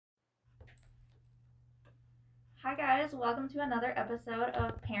Hi, guys. Welcome to another episode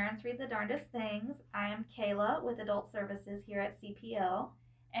of Parents Read the Darndest Things. I am Kayla with Adult Services here at CPL.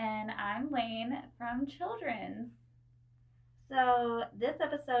 And I'm Lane from Children's. So, this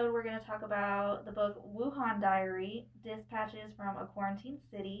episode, we're going to talk about the book Wuhan Diary Dispatches from a Quarantine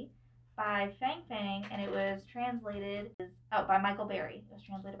City by Fang, and it was translated by Michael Berry. It was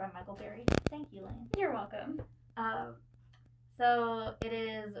translated by Michael Berry. Thank you, Lane. You're welcome. So, it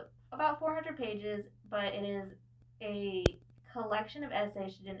is about 400 pages, but it is a collection of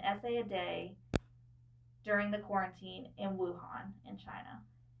essays. She did an essay a day during the quarantine in Wuhan in China.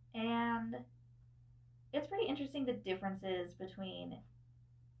 And it's pretty interesting the differences between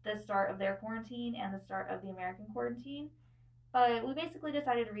the start of their quarantine and the start of the American quarantine. But we basically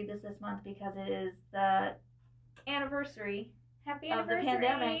decided to read this month because it is the anniversary Happy of anniversary. The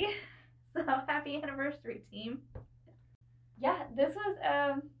pandemic. So happy anniversary, team. Yeah, this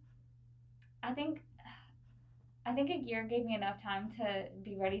was I think a year gave me enough time to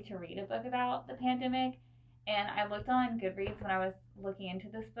be ready to read a book about the pandemic. And I looked on Goodreads when I was looking into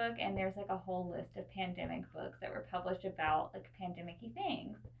this book, and there's like a whole list of pandemic books that were published about like pandemic-y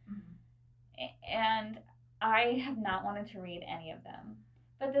things. Mm-hmm. And I have not wanted to read any of them.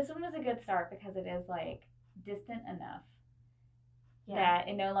 But this one was a good start because it is like distant enough that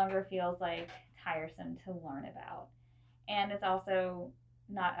it no longer feels like tiresome to learn about. And it's also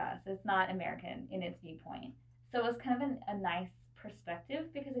not us. It's not American in its viewpoint. So it was kind of a nice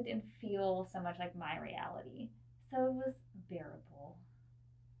perspective because it didn't feel so much like my reality. So it was bearable.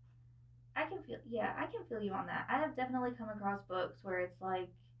 I can feel you on that. I have definitely come across books where it's like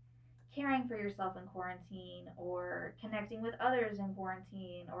caring for yourself in quarantine or connecting with others in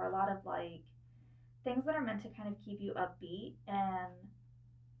quarantine or a lot of like things that are meant to kind of keep you upbeat, and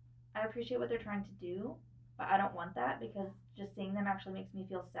I appreciate what they're trying to do, but I don't want that because just seeing them actually makes me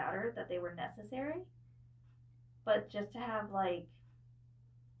feel sadder that they were necessary. But just to have like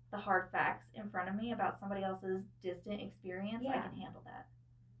the hard facts in front of me about somebody else's distant experience, I can handle that.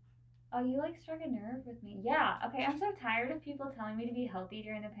 Oh, you like struck a nerve with me. Yeah, okay, I'm so tired of people telling me to be healthy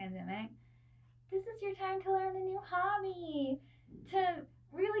during the pandemic. This is your time to learn a new hobby, to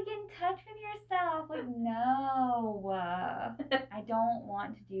really get in touch with yourself. Like, no, I don't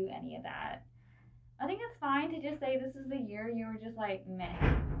want to do any of that. I think it's fine to just say this is the year you were just like,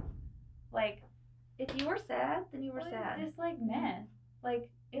 meh. Like, if you were sad, then you were sad. Just like, meh.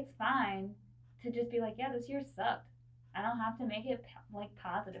 Like, it's fine to just be like, yeah, this year sucked. I don't have to make it like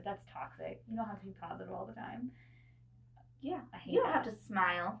positive. That's toxic. You don't have to be positive all the time. Yeah, you don't have to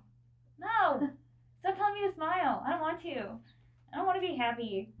smile. No, stop telling me to smile. I don't want to. I don't want to be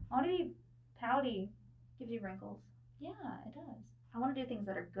happy. I want to be pouty. Gives you wrinkles. Yeah, it does. I want to do things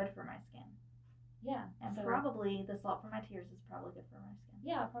that are good for my skin. Yeah, and so, probably the salt from my tears is probably good for my skin.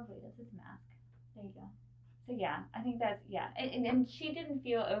 Yeah, probably is. It's mask. There you go. So yeah, I think that's and she didn't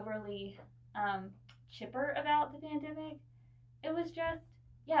feel overly chipper about the pandemic. It was just,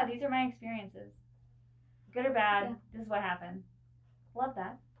 yeah, these are my experiences, good or bad. Yeah. This is what happened. Love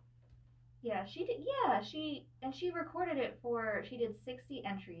that. Yeah, she did. Yeah, she recorded it for. She did 60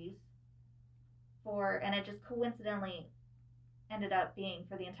 entries for, and it just coincidentally ended up being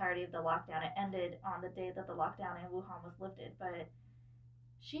for the entirety of the lockdown. It ended on the day that the lockdown in Wuhan was lifted, but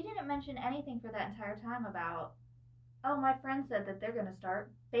she didn't mention anything for that entire time about, oh, my friend said that they're going to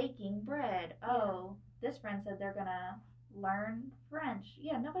start baking bread. Oh, this friend said they're going to learn French.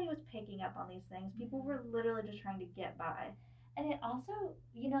 Yeah, nobody was picking up on these things. People were literally just trying to get by. And it also,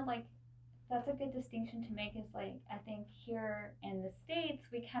 like, that's a good distinction to make is, like, I think here in the States,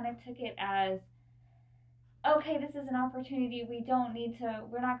 we kind of took it as, okay, this is an opportunity. We're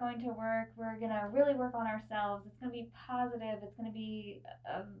not going to work. We're going to really work on ourselves. It's going to be positive. It's going to be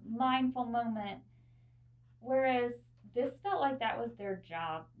a mindful moment. Whereas this felt like that was their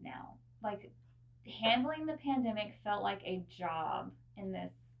job now. Like, handling the pandemic felt like a job in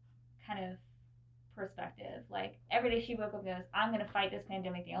this kind of perspective. Like, every day she woke up and goes, I'm going to fight this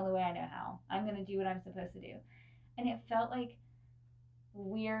pandemic the only way I know how. I'm going to do what I'm supposed to do. And it felt like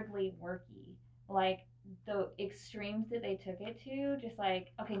weirdly worky. Like, the extremes that they took it to, just like,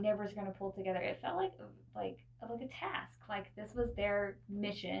 okay, neighbors are going to pull together. It felt like a task. Like, this was their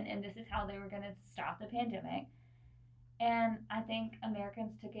mission, and this is how they were going to stop the pandemic. And I think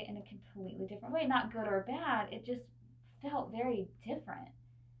Americans took it in a completely different way. Not good or bad. It just felt very different.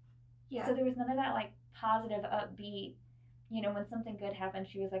 Yeah. So there was none of that, like, positive, upbeat, when something good happened,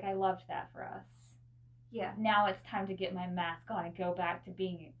 she was like, I loved that for us. Yeah. Now it's time to get my mask on and go back to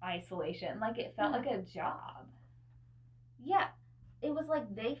being in isolation. Like, it felt like a job. Yeah. It was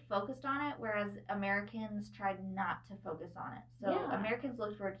like they focused on it, whereas Americans tried not to focus on it. So Americans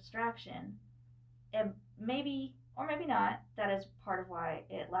looked for a distraction, And maybe, or maybe not, that is part of why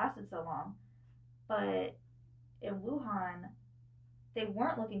it lasted so long. But in Wuhan, they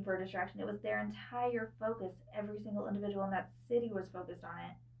weren't looking for a distraction. It was their entire focus. Every single individual in that city was focused on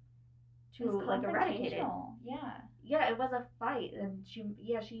it It was to like eradicate it. confrontational. Yeah. Yeah, it was a fight, and she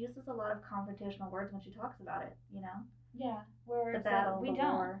uses a lot of confrontational words when she talks about it. Yeah. The Whereas battle, we the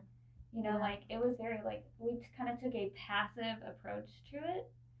don't. war. You know, Yeah, like it was very like we kind of took a passive approach to it.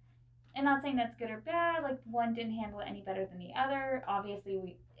 And not saying that's good or bad. Like one didn't handle it any better than the other. Obviously,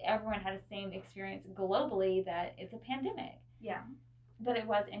 we everyone had the same experience globally that it's a pandemic. yeah, But it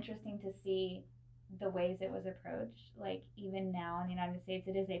was interesting to see the ways it was approached. Like even now in the United States,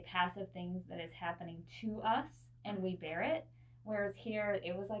 it is a passive thing that is happening to us, and we bear it. Whereas here,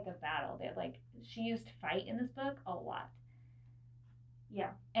 it was like a battle. That like she used fight in this book a lot,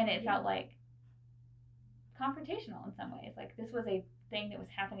 yeah, and it yeah, felt like confrontational in some ways. Like this was a thing that was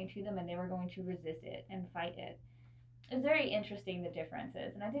happening to them, and they were going to resist it and fight it. It's very interesting the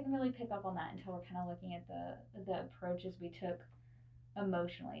differences, and I didn't really pick up on that until we're kind of looking at the approaches we took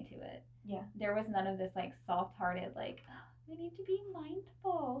emotionally to it. yeah, There was none of this like soft-hearted like oh, we need to be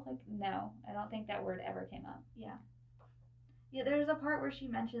mindful. Like no, I don't think that word ever came up. yeah. Yeah, there's a part where she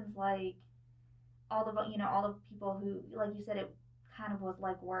mentions like all the people who, like you said, it kind of was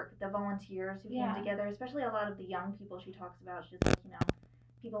like work. The volunteers who came Yeah, together, especially a lot of the young people she talks about. She's like,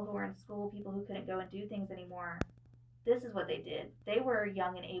 people who were in school, people who couldn't go and do things anymore. This is what they did. They were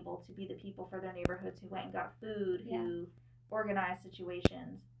young and able to be the people for their neighborhoods who went and got food, yeah, who organized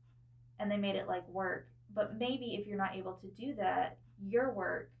situations, and they made it like work. But maybe if you're not able to do that, your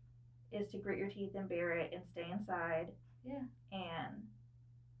work is to grit your teeth and bear it and stay inside, yeah, and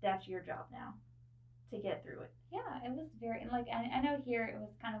that's your job now to get through it. yeah. It was very and like I know here it was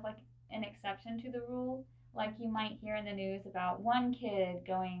kind of like an exception to the rule. Like you might hear in the news about one kid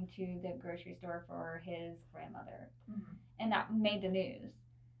going to the grocery store for his grandmother, Mm-hmm. and that made the news.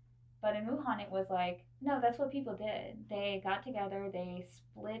 But in Wuhan, it was like, no, that's what people did. They got together, they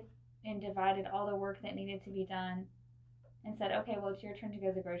split and divided all the work that needed to be done, and said, okay, well, it's your turn to go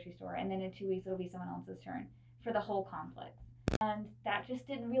to the grocery store, and then in 2 weeks, it'll be someone else's turn for the whole complex. And that just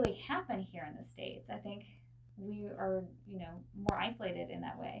didn't really happen here in the States. I think we are, more isolated in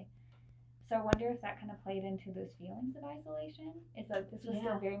that way. So I wonder if that kind of played into those feelings of isolation. It's like this was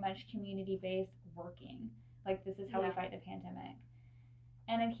still Yeah. very much community based working. Like this is how we Yeah. fight the pandemic.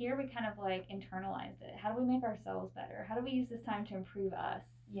 And in here we kind of like internalized it. How do we make ourselves better? How do we use this time to improve us,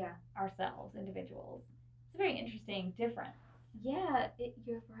 Yeah. ourselves, individuals? It's a very interesting difference. Yeah,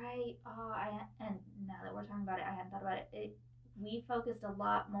 you're right. Oh, and now that we're talking about it, I hadn't thought about it. We focused a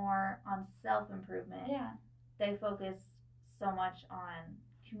lot more on self improvement. Yeah. They focused so much on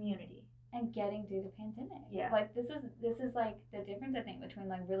community. And getting through the pandemic. Yeah. Like this is like the difference I think between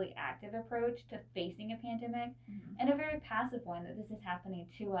like really active approach to facing a pandemic Mm-hmm. and a very passive one that this is happening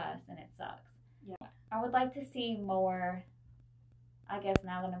to us and it sucks. Yeah. I would like to see more, I guess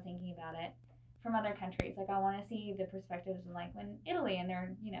now that I'm thinking about it, from other countries. Like I want to see the perspectives in like when Italy and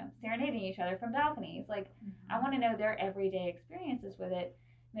they're, serenading each other from balconies. Like Mm-hmm. I want to know their everyday experiences with it.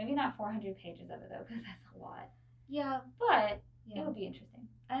 Maybe not 400 pages of it though, because that's a lot. Yeah. But Yeah. it would be interesting.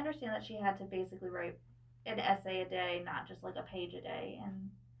 I understand that she had to basically write an essay a day, not just like a page a day, and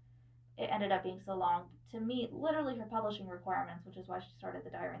it ended up being so long to meet literally her publishing requirements, which is why she started the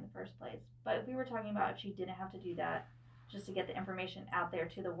diary in the first place. But if we were talking about if she didn't have to do that just to get the information out there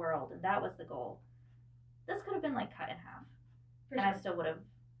to the world, and that was the goal, this could have been like cut in half. For and sure. I still would have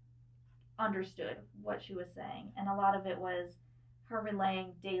understood what she was saying. And a lot of it was her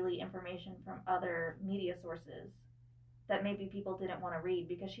relaying daily information from other media sources that maybe people didn't want to read,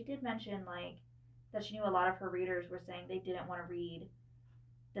 because she did mention like that she knew a lot of her readers were saying they didn't want to read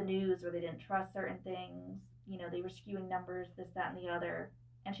the news or they didn't trust certain things. They were skewing numbers, this, that, and the other.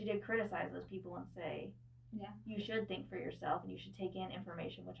 And she did criticize those people and say, yeah, you should think for yourself and you should take in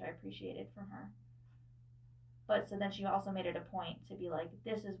information, which I appreciated from her. But so then she also made it a point to be like,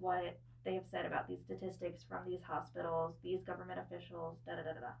 this is what they have said about these statistics from these hospitals, these government officials, da da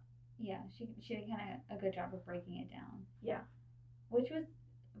da da. Yeah, she did kind of a good job of breaking it down. Yeah. Which was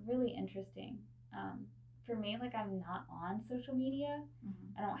really interesting. For me, like I'm not on social media.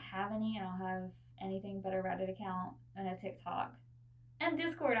 Mm-hmm. I don't have any. I don't have anything but a Reddit account and a TikTok and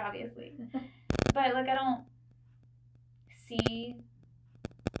Discord, obviously. But like I don't see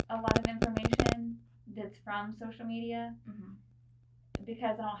a lot of information that's from social media Mm-hmm.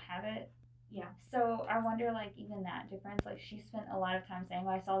 because I don't have it. Yeah. So I wonder, like, even that difference. Like, she spent a lot of time saying,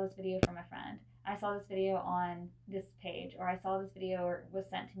 well, I saw this video from a friend. I saw this video on this page, or I saw this video or was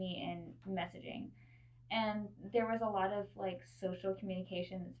sent to me in messaging. And there was a lot of, like, social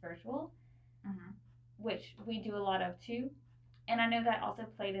communication that's virtual. Mm-hmm. which we do a lot of too. And I know that also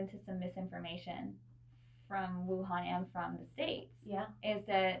played into some misinformation from Wuhan and from the States. Yeah. Is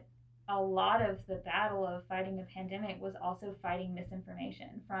that a lot of the battle of fighting the pandemic was also fighting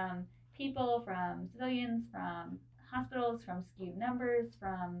misinformation from people, from civilians, from hospitals, from skewed numbers,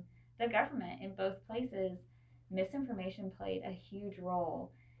 from the government in both places. Misinformation played a huge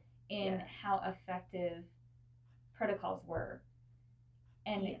role in Yes. how effective protocols were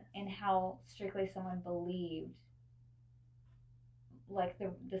and Yes. and how strictly someone believed like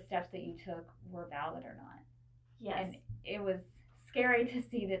the steps that you took were valid or not. Yes. And it was scary to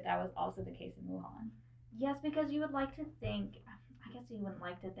see that that was also the case in Wuhan. Yes, because you would like to think, I guess you wouldn't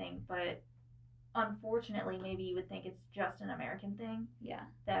like to think, but unfortunately, maybe you would think it's just an American thing. Yeah.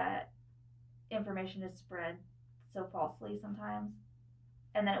 That information is spread so falsely sometimes.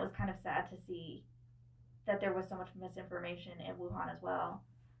 And then it was kind of sad to see that there was so much misinformation in Wuhan as well.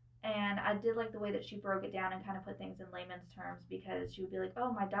 And I did like the way that she broke it down and kind of put things in layman's terms, because she would be like,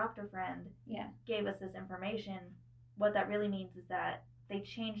 oh, my doctor friend gave us this information. What that really means is that they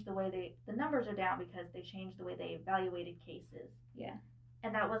changed the way the numbers are down because they changed the way they evaluated cases. Yeah.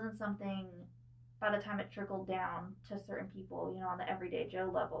 And that wasn't something, by the time it trickled down to certain people, on the everyday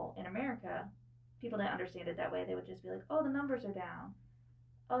Joe level in America, people didn't understand it that way. They would just be like, oh, the numbers are down.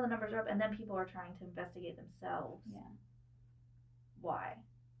 Oh, the numbers are up. And then people are trying to investigate themselves. Yeah. Why?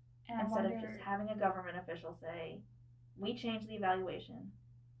 And instead of just having a government official say, we changed the evaluation.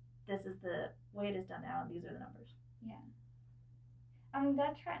 This is the way it is done now, and these are the numbers. Yeah. I mean,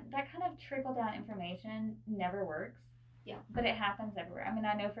 that kind of trickle down information never works. Yeah. But it happens everywhere. I mean,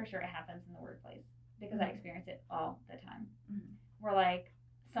 I know for sure it happens in the workplace because I experience it all the time. Mm-hmm. Where like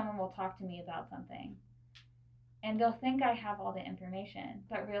someone will talk to me about something and they'll think I have all the information,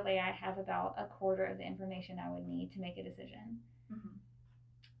 but really I have about a quarter of the information I would need to make a decision. Mm-hmm.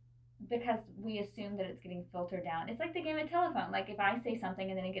 Because we assume that it's getting filtered down. It's like the game of telephone. Like if I say something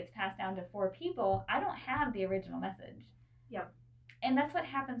and then it gets passed down to 4 people, I don't have the original message. Yep. And that's what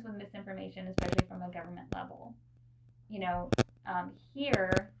happens with misinformation, especially from a government level.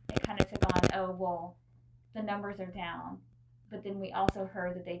 Here it kind of took on, oh, well, the numbers are down. But then we also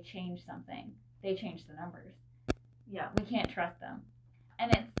heard that they changed something. They changed the numbers. Yeah. We can't trust them.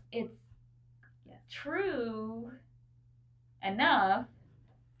 And it's true enough,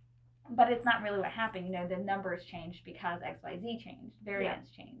 but it's not really what happened. The numbers changed because XYZ changed,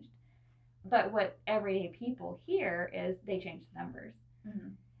 variants changed. But what everyday people hear is they changed the numbers. Mm-hmm.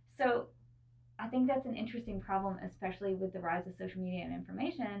 So I think that's an interesting problem, especially with the rise of social media and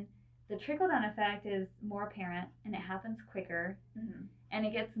information. The trickle-down effect is more apparent, and it happens quicker, and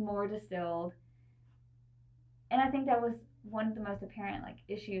it gets more distilled. And I think that was one of the most apparent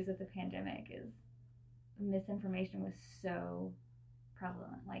issues of the pandemic is misinformation was so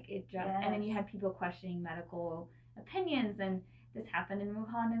prevalent. And then you had people questioning medical opinions, and this happened in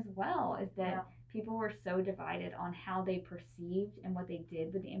Wuhan as well, is that people were so divided on how they perceived and what they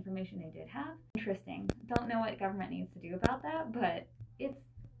did with the information they did have. Interesting. Don't know what government needs to do about that, but it's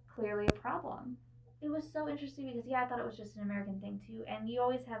clearly a problem. It was so interesting because, I thought it was just an American thing too. And you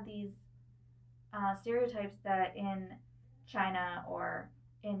always have these stereotypes that in China or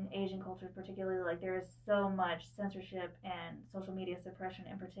in Asian cultures particularly, there is so much censorship and social media suppression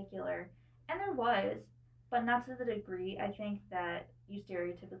in particular. And there was, but not to the degree I think that you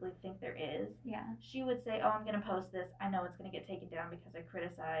stereotypically think there is. Yeah. She would say, oh, I'm going to post this. I know it's going to get taken down because I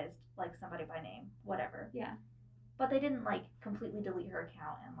criticized somebody by name, whatever. Yeah. But they didn't completely delete her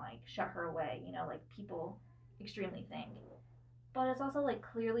account and shut her away, people extremely think. But it's also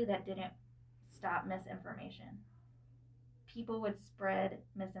clearly that didn't stop misinformation. People would spread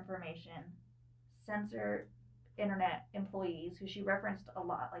misinformation, censor internet employees who she referenced a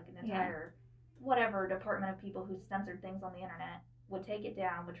lot, an entire whatever department of people who censored things on the internet would take it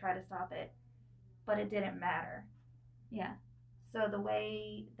down, would try to stop it, but it didn't matter. Yeah. So the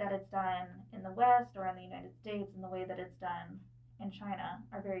way that it's done in the West or in the United States and the way that it's done in China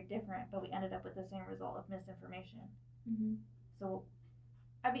are very different, but we ended up with the same result of misinformation. Mm-hmm. So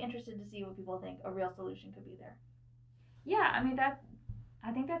I'd be interested to see what people think a real solution could be there. Yeah, I mean,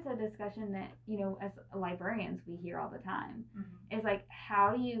 I think that's a discussion that, as librarians we hear all the time. Mm-hmm. Is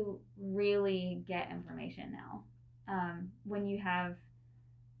how do you really get information now? When you have,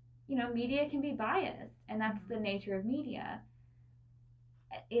 media can be biased, and that's the nature of media.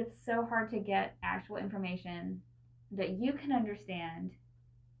 It's so hard to get actual information that you can understand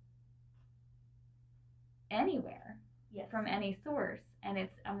anywhere from any source. And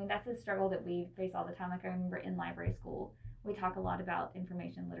that's a struggle that we face all the time. I remember in library school, we talk a lot about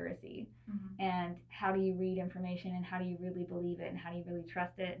information literacy and how do you read information and how do you really believe it and how do you really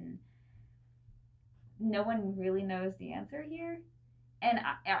trust it. And no one really knows the answer here. And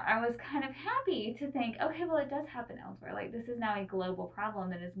I was kind of happy to think, okay, well, it does happen elsewhere. Like, this is now a global problem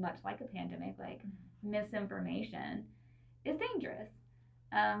that is much like a pandemic. Like, misinformation is dangerous,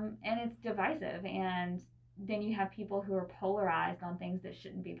 and it's divisive. And then you have people who are polarized on things that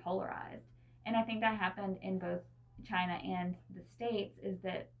shouldn't be polarized. And I think that happened in both China and the States, is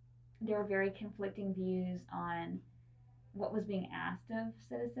that there are very conflicting views on what was being asked of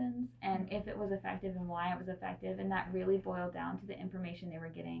citizens and if it was effective and why it was effective, and that really boiled down to the information they were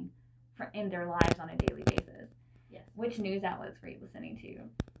getting in their lives on a daily basis. Yes. Which news outlets were you listening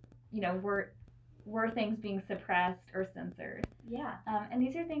to? Were things being suppressed or censored? Yeah. And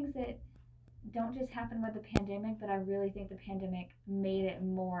these are things that don't just happen with the pandemic, but I really think the pandemic made it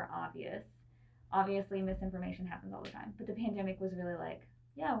more obvious. Obviously, misinformation happens all the time, but the pandemic was really like,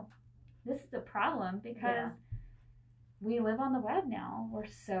 yo, this is a problem because we live on the web now. We're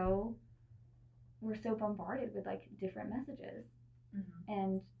so bombarded with like different messages,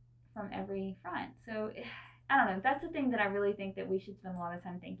 and from every front. So I don't know. That's the thing that I really think that we should spend a lot of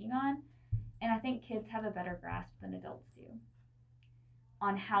time thinking on, and I think kids have a better grasp than adults do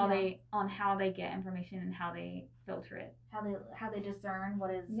on how they get information and how they filter it. How they discern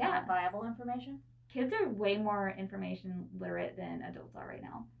what is viable information. Kids are way more information literate than adults are right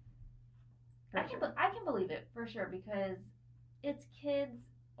now. I can believe it for sure, because it's kids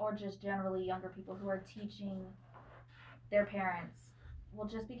or just generally younger people who are teaching their parents, well,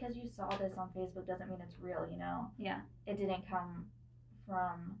 just because you saw this on Facebook doesn't mean it's real, Yeah. It didn't come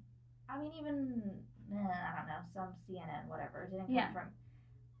from, even, I don't know, some CNN, whatever. It didn't come from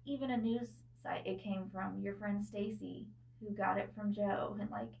even a news site. It came from your friend Stacy, who got it from Joe, and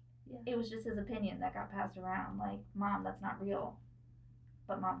it was just his opinion that got passed around. Like, Mom, that's not real.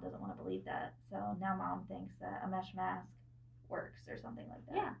 But Mom doesn't want to believe that. So now Mom thinks that a mesh mask works or something like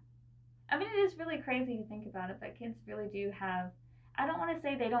that. Yeah. It is really crazy to think about it, but kids really do have, I don't want to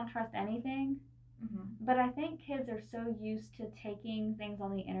say they don't trust anything, but I think kids are so used to taking things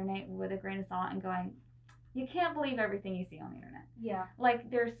on the internet with a grain of salt and going, you can't believe everything you see on the internet. Yeah. Like,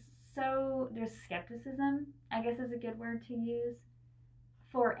 there's skepticism, I guess is a good word to use,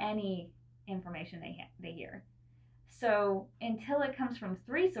 for any information they hear. So until it comes from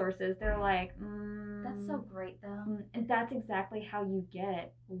 3 sources, they're like, that's so great, though. And that's exactly how you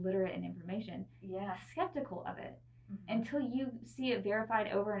get literate in information. Yeah. Skeptical of it. Until you see it verified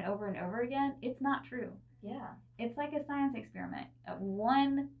over and over and over again, it's not true. Yeah. It's like a science experiment.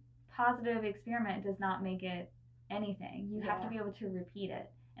 One positive experiment does not make it anything. You have to be able to repeat it.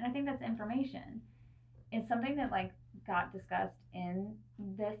 And I think that's information. It's something that got discussed in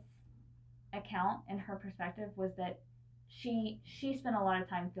this account, and her perspective was that she spent a lot of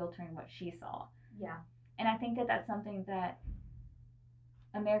time filtering what she saw. Yeah. And I think that that's something that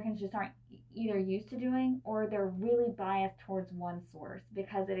Americans just aren't either used to doing, or they're really biased towards one source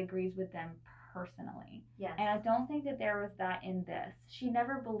because it agrees with them personally. Yes. And I don't think that there was that in this. She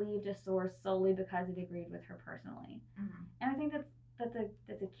never believed a source solely because it agreed with her personally. And I think that's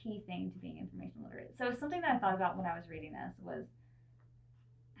a key thing to being information literate. So something that I thought about when I was reading this was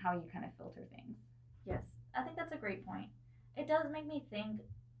how you kind of filter things. Yes, I think that's a great point. It does make me think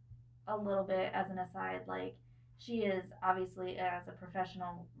a little bit, as an aside, she is obviously, as a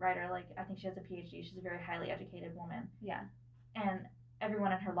professional writer, I think she has a PhD. She's a very highly educated woman. Yeah. And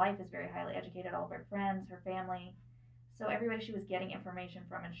everyone in her life is very highly educated, all of her friends, her family. So everybody she was getting information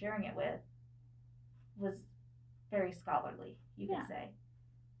from and sharing it with was very scholarly, you could say.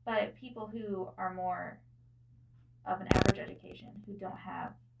 But people who are more of an average education, who don't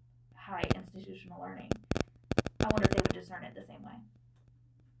have high institutional learning, I wonder if they would discern it the same way.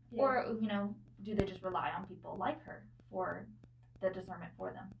 Yeah. Or, do they just rely on people like her for the discernment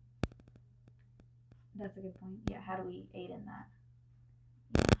for them? That's a good point. Yeah, how do we aid in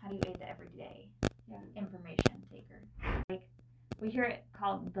that? How do you aid the everyday information taker? We hear it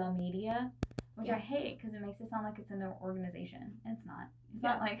called the media, which I hate because it makes it sound like it's an organization. It's not. It's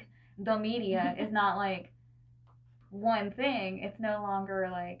not like the media is not one thing. It's no longer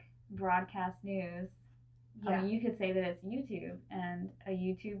broadcast news. Yeah. You could say that it's YouTube and a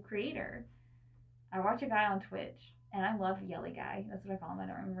YouTube creator. I watch a guy on Twitch, and I love Yelly Guy. That's what I call him. I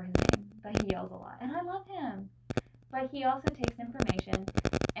don't remember his name, but he yells a lot, and I love him. But he also takes information,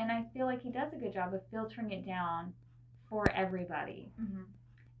 and I feel like he does a good job of filtering it down for everybody.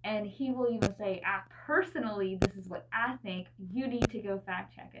 And he will even say, personally, this is what I think. You need to go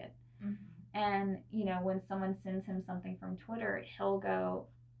fact check it. And, when someone sends him something from Twitter, he'll go,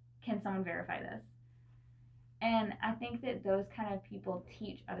 can someone verify this? And I think that those kind of people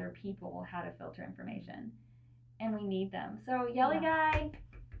teach other people how to filter information. And we need them. So, Yelly Guy,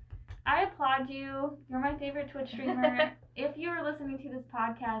 I applaud applaud you. You're my favorite Twitch streamer. If you are listening to this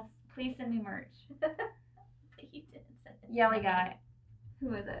podcast, please send me merch. You didn't send it. Yelly Guy.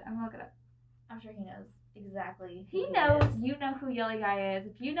 Who is it? I'm gonna look it up. I'm sure he knows exactly. He knows. You know who Yelly Guy is.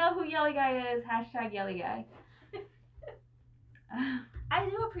 If you know who Yelly Guy is, hashtag Yelly Guy. I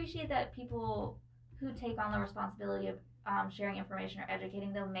do appreciate that people who take on the responsibility of sharing information or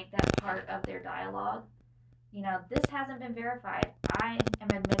educating them make that part of their dialogue. You know, this hasn't been verified. I am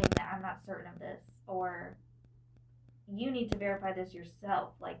admitting that I'm not certain of this. Or you need to verify this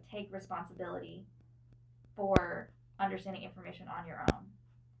yourself. Like, take responsibility for understanding information on your own.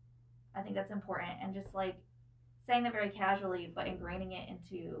 I think that's important. And just like saying that very casually, but ingraining it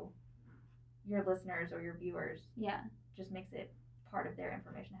into your listeners or your viewers. Yeah. Just makes it part of their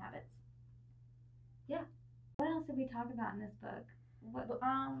information habits. Yeah. What else did we talk about in this book?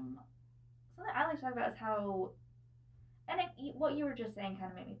 Something I like to talk about is how, and what you were just saying kind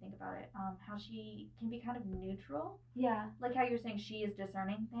of made me think about it. How she can be kind of neutral. Yeah. Like how you're saying she is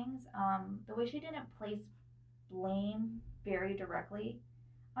discerning things. The way she didn't place blame very directly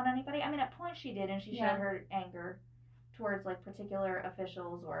on anybody. I mean, at points she did, and she showed her anger towards like particular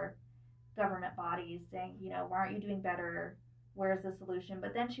officials or government bodies, saying, you know, why aren't you doing better? Where's the solution?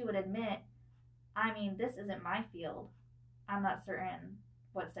 But then she would admit, I mean, this isn't my field. I'm not certain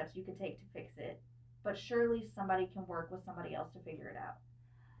what steps you could take to fix it, but surely somebody can work with somebody else to figure it out.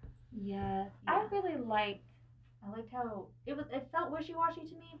 Yes. Yeah. I really liked how it felt wishy-washy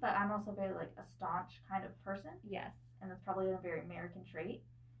to me, but I'm also very like a staunch kind of person. Yes. And that's probably a very American trait.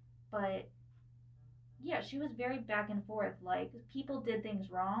 But yeah, she was very back and forth. Like, people did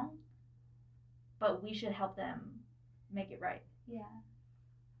things wrong, but we should help them make it right. Yeah.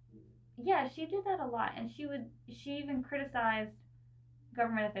 Yeah, she did that a lot, and she even criticized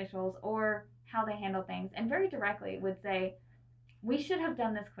government officials or how they handle things, and very directly would say, we should have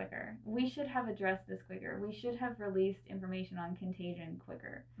done this quicker. We should have addressed this quicker. We should have released information on contagion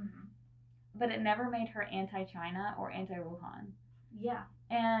quicker. Mm-hmm. But it never made her anti-China or anti-Wuhan. Yeah.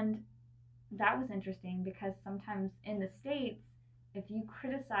 And that was interesting because sometimes in the States, if you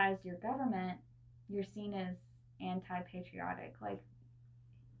criticize your government, you're seen as anti-patriotic. Like,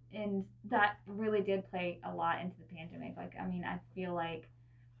 and that really did play a lot into the pandemic. Like, I mean, I feel like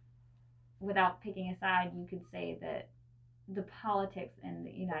without picking a side, you could say that the politics in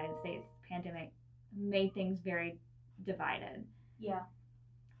the United States pandemic made things very divided. Yeah.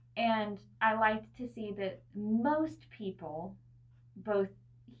 And I liked to see that most people, both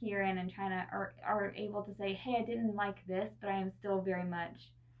here and in China, are able to say, hey, I didn't like this, but I am still very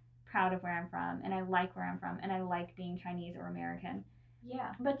much proud of where I'm from, and I like where I'm from, and I like being Chinese or American.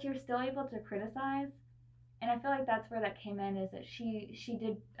 Yeah. But you're still able to criticize, and I feel like that's where that came in, is that she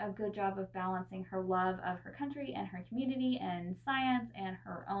did a good job of balancing her love of her country and her community and science and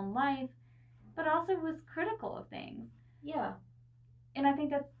her own life, but also was critical of things. Yeah. And I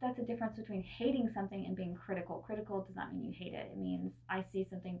think that's a difference between hating something and being critical. Critical does not mean you hate it. It means I see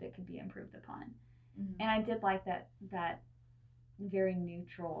something that could be improved upon. Mm-hmm. And I did like that very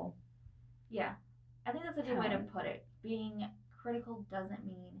neutral. Yeah. I think that's a good way to put it. Being critical doesn't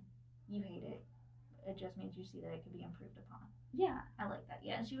mean you hate it. It just means you see that it could be improved upon. Yeah. I like that.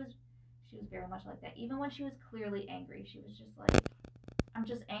 Yeah, and she was very much like that. Even when she was clearly angry, she was just like, I'm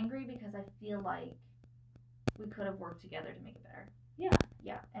just angry because I feel like we could have worked together to make it better. Yeah.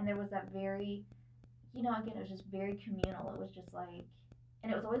 Yeah. And there was that very, you know, again, it was just very communal. It was just like,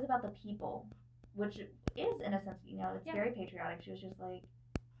 and it was always about the people, which is, in a sense, you know, it's very patriotic. She was just like,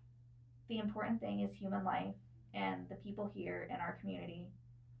 the important thing is human life and the people here in our community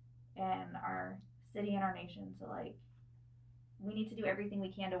and our city and our nation. So, like, we need to do everything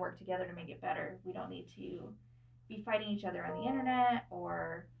we can to work together to make it better. We don't need to be fighting each other on the internet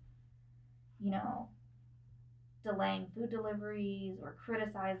or, you know, delaying food deliveries or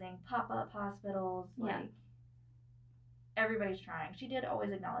criticizing pop-up hospitals. Like, everybody's trying. She did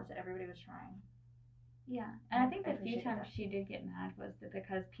always acknowledge that everybody was trying. Yeah, and I think the few times she did get mad was that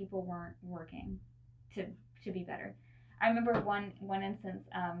because people weren't working to be better. I remember one instance,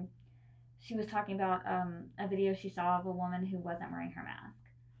 she was talking about a video she saw of a woman who wasn't wearing her mask.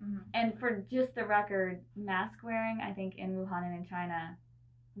 Mm-hmm. And for just the record, mask wearing, I think in Wuhan and in China,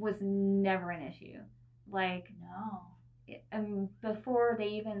 was never an issue. Like, no. Before they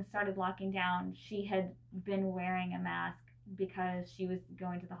even started locking down, she had been wearing a mask because she was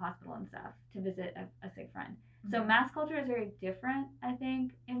going to the hospital and stuff to visit a sick friend. Mm-hmm. So mask culture is very different, I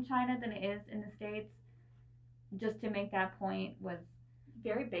think, in China than it is in the States. Just to make that point was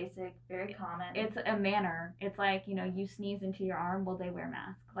very basic, very common. It's a manner. It's like, you know, you sneeze into your arm, well, they wear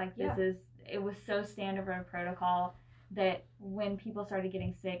masks. Like, it was so standard of protocol that when people started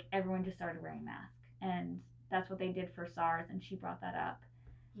getting sick, everyone just started wearing masks. And that's what they did for SARS, and she brought that up.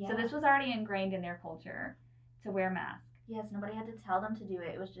 Yeah. So this was already ingrained in their culture to wear masks. Yes, nobody had to tell them to do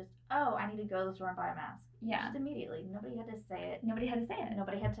it. It was just, oh, I need to go to the store and buy a mask. Yeah. Just immediately. Nobody had to say it. Nobody had to say it.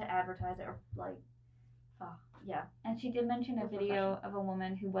 Nobody had to advertise it or, like, oh, yeah. And she did mention a video of a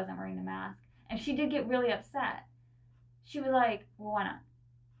woman who wasn't wearing the mask. And she did get really upset. She was like, well, why not?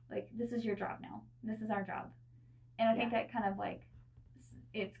 Like, this is your job now. This is our job. And I think that kind of, like,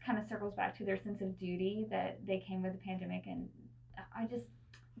 it kind of circles back to their sense of duty that they came with the pandemic. And I just,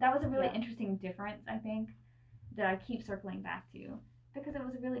 that was a really interesting difference, I think, that I keep circling back to. Because it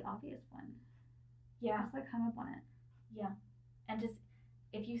was a really obvious one. Yeah. I was, like, hung up on it. Yeah. And just,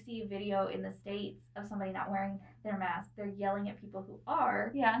 if you see a video in the States of somebody not wearing their mask, they're yelling at people who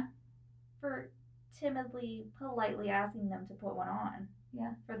are. Yeah. For timidly, politely asking them to put one on.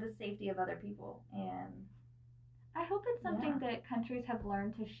 Yeah. For the safety of other people. And I hope it's something that countries have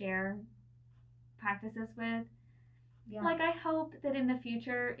learned to share practices with. Yeah. Like, I hope that in the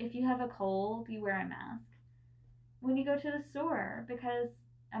future, if you have a cold, you wear a mask when you go to the store, because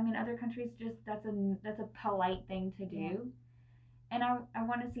I mean, other countries just that's a polite thing to do. Yeah. And I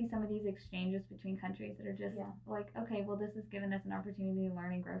want to see some of these exchanges between countries that are just like, okay, well, this has given us an opportunity to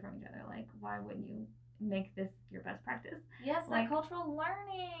learn and grow from each other. Like, why wouldn't you make this your best practice? Yes, like cultural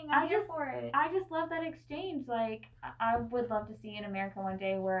learning. I'm here for it. I just love that exchange. Like, I would love to see in America one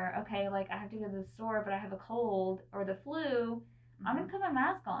day where, okay, like, I have to go to the store, but I have a cold or the flu. I'm going to put my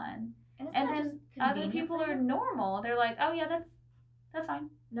mask on. And then other people are normal. They're like, oh, yeah, that's fine.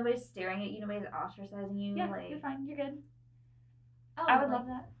 Nobody's staring at you. Nobody's ostracizing you. Yeah, like, you're fine. You're good. Oh, I would love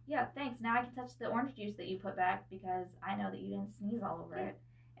that. Yeah, thanks. Now I can touch the orange juice that you put back because I know that you didn't sneeze all over it.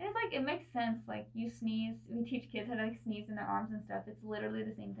 And it's like, it makes sense. Like, you sneeze. We teach kids how to, like, sneeze in their arms and stuff. It's literally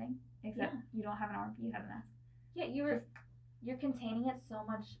the same thing, except you don't have an arm. You have a mask. Yeah, you're containing it so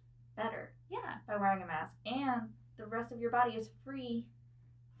much better. Yeah. By wearing a mask, and the rest of your body is free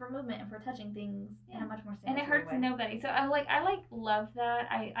for movement and for touching things in a much more sanitary and it hurts way. Nobody. So I love that.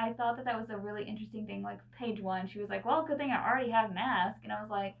 I thought that was a really interesting thing. Like, page 1, she was like, well, good thing I already have mask, and I was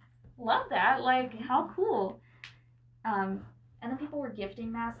like, love that. Like, how cool. And then people were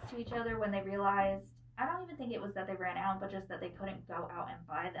gifting masks to each other when they realized, I don't even think it was that they ran out, but just that they couldn't go out and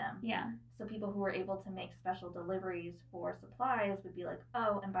buy them. Yeah. So people who were able to make special deliveries for supplies would be like,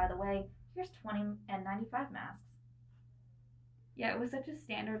 oh, and by the way, here's 20 and 95 masks. Yeah, it was such a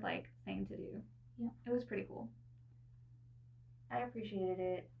standard, like, thing to do. Yeah. It was pretty cool. I appreciated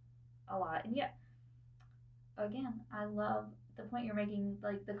it a lot. And yeah, again, I love the point you're making,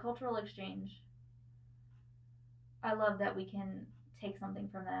 like, the cultural exchange. I love that we can take something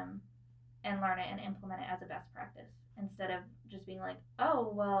from them and learn it and implement it as a best practice instead of just being like,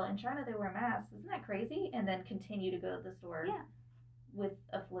 oh, well, in China they wear masks. Isn't that crazy? And then continue to go to the store with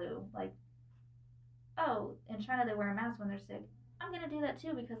a flu. Like, oh, in China they wear a mask when they're sick. I'm going to do that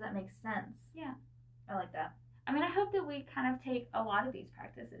too because that makes sense. Yeah. I like that. I mean, I hope that we kind of take a lot of these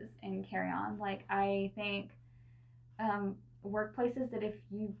practices and carry on. Like, I think workplaces that if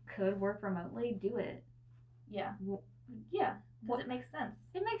you could work remotely, do it. Yeah. Yeah, because it makes sense.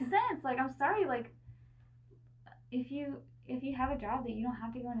 It makes sense. Like, I'm sorry, like, if you have a job that you don't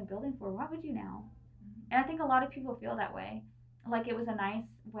have to go in a building for, why would you now? Mm-hmm. And I think a lot of people feel that way. Like, it was a nice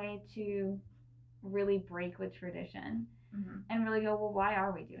way to really break with tradition and really go, well, why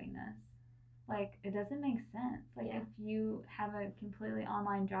are we doing this? Like, it doesn't make sense. Like, if you have a completely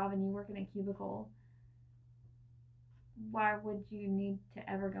online job and you work in a cubicle, why would you need to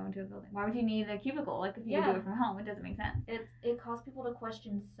ever go into a building? Why would you need a cubicle? Like, if you could do it from home, it doesn't make sense. It caused people to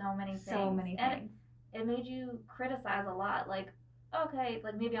question so many things. So many things. It made you criticize a lot. Like, okay,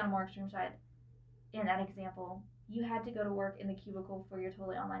 like maybe on a more extreme side, in that example, you had to go to work in the cubicle for your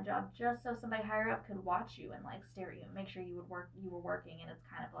totally online job just so somebody higher up could watch you and, like, stare at you and make sure you were working. And it's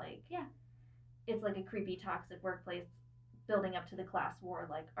kind of like, it's like a creepy, toxic workplace building up to the class war,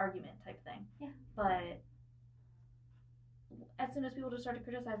 like, argument type thing. Yeah. But as soon as people just start to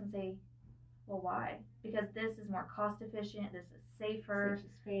criticize and say, well, why? Because this is more cost efficient, this is safer,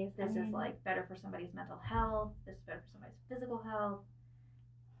 this is, like, better for somebody's mental health, this is better for somebody's physical health,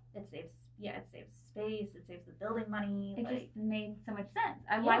 it saves space, it saves the building money. It just made so much sense.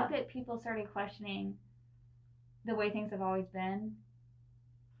 I like that people started questioning the way things have always been.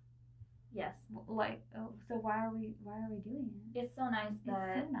 Yes. Like, oh, so why are we doing it? It's so nice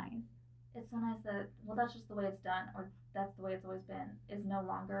that It's so nice. Well, that's just the way it's done, or that's the way it's always been, is no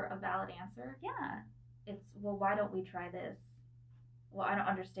longer a valid answer. Yeah. It's, well, why don't we try this? Well, I don't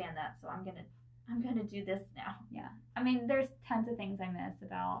understand that, so I'm gonna do this now. Yeah. I mean, there's tons of things I miss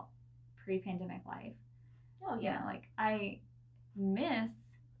about pre-pandemic life. Oh You yeah. know, like I miss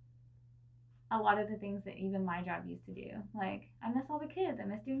a lot of the things that even my job used to do. Like I miss all the kids. I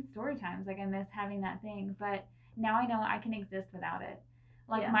miss doing story times. Like I miss having that thing. But now I know I can exist without it.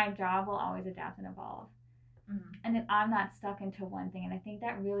 Like Yeah. my job will always adapt and evolve. Mm-hmm. And then I'm not stuck into one thing. And I think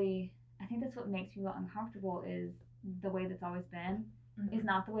that's what makes people uncomfortable is the way that's always been is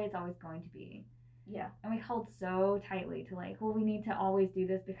not the way it's always going to be. Yeah. And we hold so tightly to like, well, we need to always do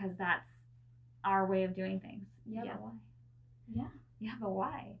this because that's our way of doing things. Yeah, Yeah. but why? Yeah. Yeah, but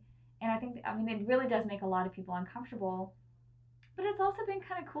why? And I mean, it really does make a lot of people uncomfortable. But it's also been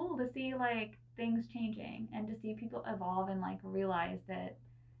kind of cool to see like things changing and to see people evolve and like realize that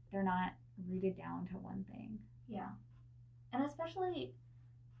they're not rooted down to one thing. Yeah. And especially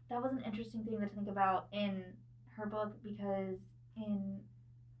that was an interesting thing to think about in her book because in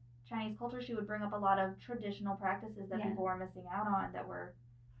Chinese culture she would bring up a lot of traditional practices that people were missing out on that were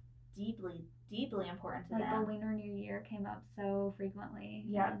deeply, deeply important to like them. Like the Lunar New Year came up so frequently.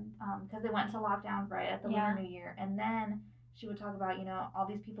 Yeah, because they went into lockdown right at the Lunar New Year. And then she would talk about, all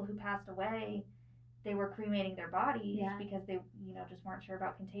these people who passed away, they were cremating their bodies because they, just weren't sure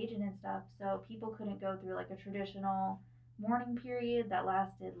about contagion and stuff. So people couldn't go through like a traditional mourning period that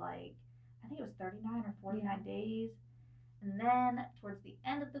lasted like, I think it was 39 or 49 days. And then towards the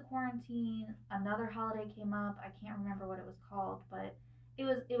end of the quarantine, another holiday came up. I can't remember what it was called, but it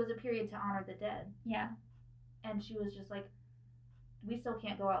was a period to honor the dead. Yeah. And she was just like, we still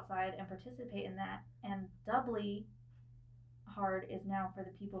can't go outside and participate in that. And doubly hard is now for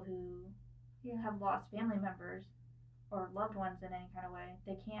the people who have lost family members or loved ones in any kind of way.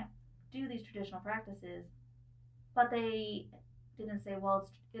 They can't do these traditional practices, but they didn't say, well,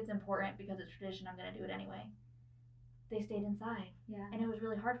 it's important because it's tradition, I'm going to do it anyway. They stayed inside. Yeah. And it was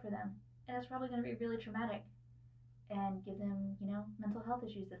really hard for them. And it's probably going to be really traumatic and give them, mental health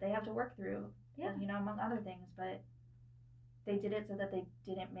issues that they have to work through, among other things. But they did it so that they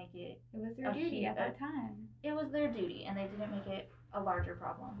didn't make it. It was their duty at that time. It was their duty, and they didn't make it a larger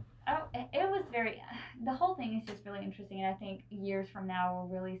problem. Oh, it was the whole thing is just really interesting, and I think years from now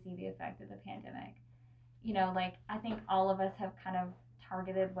we'll really see the effect of the pandemic. Like I think all of us have kind of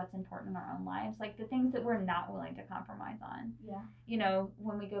targeted what's important in our own lives, like the things that we're not willing to compromise on. Yeah.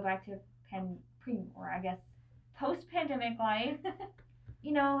 When we go back to post-pandemic life,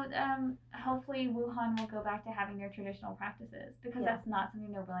 hopefully Wuhan will go back to having their traditional practices because that's not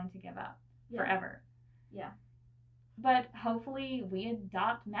something they're willing to give up forever. Yeah. But hopefully we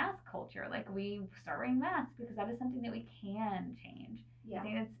adopt mask culture, like we start wearing masks because that is something that we can change. Yeah. I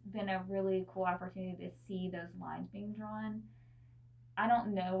think it's been a really cool opportunity to see those lines being drawn. I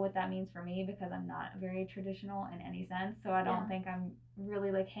don't know what that means for me because I'm not very traditional in any sense, so I don't think I'm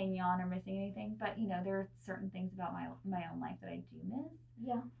really like hanging on or missing anything. But there are certain things about my own life that I do miss.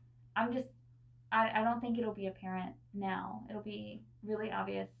 Yeah. I don't think it'll be apparent now. It'll be really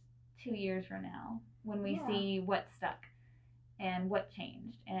obvious 2 years from now when we see what stuck and what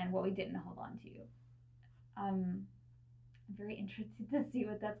changed and what we didn't hold on to. I'm very interested to see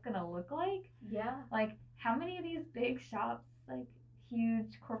what that's gonna look like. Yeah. Like how many of these big shops, like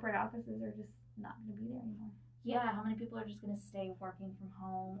huge corporate offices, are just not gonna be there anymore? Yeah. How many people are just gonna stay working from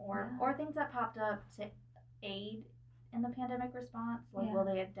home, or things that popped up to aid in the pandemic response? Like, will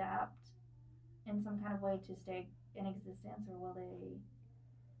they adapt in some kind of way to stay in existence, or will they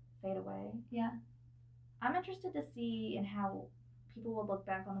fade away? Yeah. I'm interested to see in how people will look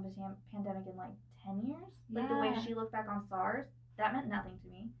back on the pandemic in like 10 years. Like the way she looked back on SARS, that meant nothing to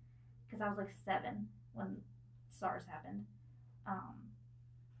me because I was like 7 when SARS happened.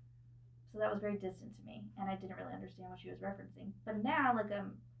 So that was very distant to me, and I didn't really understand what she was referencing. But now, like,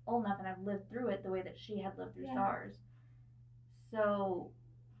 I'm old enough and I've lived through it the way that she had lived through SARS. So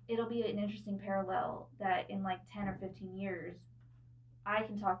it'll be an interesting parallel that in like 10 or 15 years, I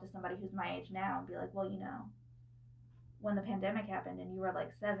can talk to somebody who's my age now and be like, well, when the pandemic happened and you were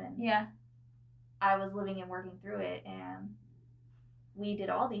like 7, I was living and working through it, and we did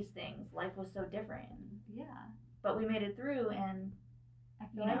all these things. Life was so different. But we made it through, and I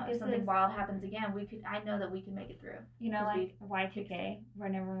feel like if something wild happens again, I know that we can make it through. Like Y2K,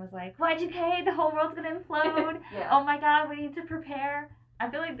 when everyone was like, Y2K, the whole world's gonna implode. Yeah. Oh my god, we need to prepare. I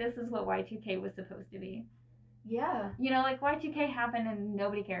feel like this is what Y2K was supposed to be. Yeah. Like Y2K happened and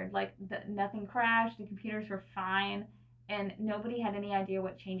nobody cared. Like nothing crashed, the computers were fine, and nobody had any idea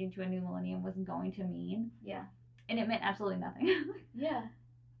what changing to a new millennium was going to mean. Yeah. And it meant absolutely nothing. Yeah.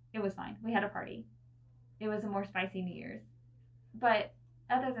 It was fine. We had a party. It was a more spicy New Year's. But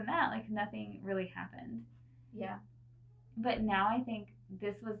other than that, like nothing really happened. Yeah. But now I think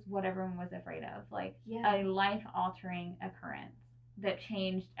this was what everyone was afraid of. Like a life-altering occurrence that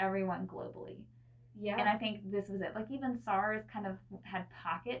changed everyone globally. Yeah. And I think this was it. Like even SARS kind of had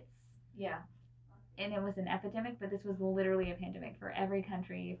pockets. Yeah. And it was an epidemic, but this was literally a pandemic for every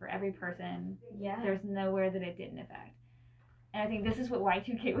country, for every person. Yeah. There's nowhere that it didn't affect. And I think this is what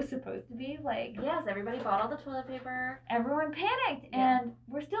Y2K was supposed to be. Like, yes, everybody bought all the toilet paper. Everyone panicked, Yeah. and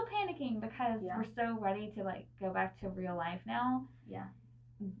we're still panicking because Yeah. we're so ready to like go back to real life now. Yeah.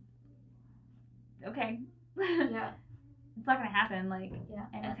 Okay. Yeah. It's not gonna happen like Yeah.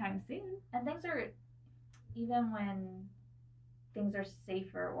 anytime soon. And things are, even when things are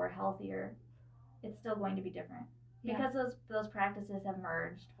safer or healthier, it's still going to be different. Yeah. Because those practices have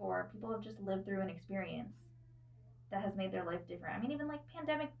merged, or people have just lived through an experience that has made their life different. I mean, even like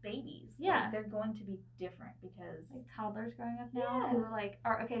pandemic babies. Yeah. Like, they're going to be different because Like toddlers growing up now Yeah. who like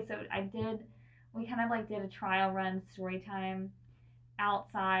are okay. So we kind of like did a trial run story time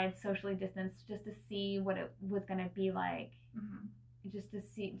outside, socially distanced, just to see what it was gonna be like. Just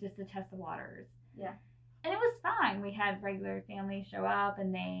to test the waters. Yeah. And it was fine. We had regular families show up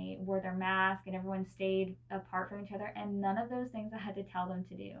and they wore their mask and everyone stayed apart from each other, and none of those things I had to tell them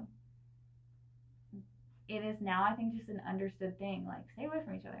to do. It is now, I think, just an understood thing. Like, stay away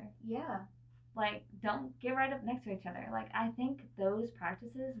from each other. Yeah. Like, don't get right up next to each other. Like, I think those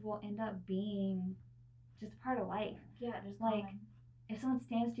practices will end up being just a part of life. Yeah, just like if someone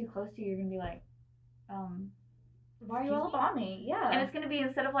stands too close to you, you're gonna be like, why are you all up on me? Yeah. And it's going to be,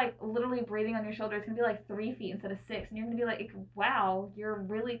 instead of like literally breathing on your shoulder, it's going to be like 3 feet instead of 6. And you're going to be like, wow, you're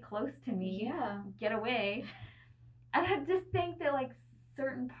really close to me. Yeah. Get away. And I just think that like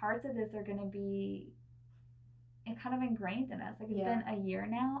certain parts of this are going to be kind of ingrained in us. Like, it's been a year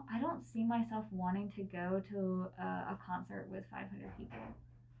now. I don't see myself wanting to go to a concert with 500 people.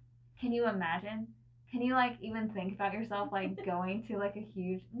 Can you imagine? Can you like even think about yourself like going to like a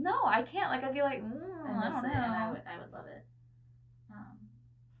huge? No, I can't. Like, I'd be like, I don't know. And I would love it.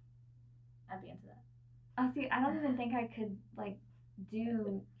 I'd be into that. See, I don't even think I could like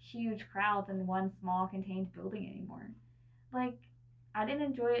do huge crowds in one small contained building anymore. Like, I didn't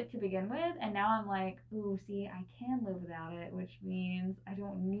enjoy it to begin with, and now I'm like, ooh, see, I can live without it, which means I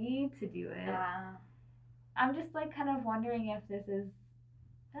don't need to do it. I'm just like kind of wondering if this is,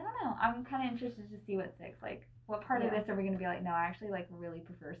 I don't know. I'm kind of interested to see what 6, like, what part of this are we going to be like, no, I actually like really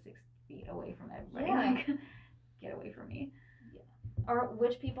prefer 6 feet away from everybody. Yeah. Like, get away from me. Yeah. Or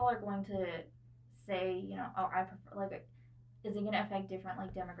which people are going to say, you know, oh, I prefer, like, is it going to affect different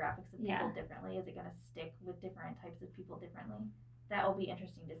like demographics of people differently? Is it going to stick with different types of people differently? That will be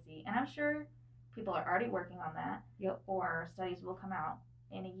interesting to see. And I'm sure people are already working on that. Yep. Or studies will come out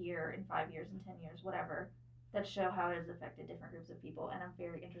in a year, in 5 years, in 10 years, whatever, that show how it has affected different groups of people. And I'm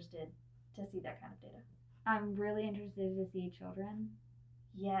very interested to see that kind of data. I'm really interested to see children.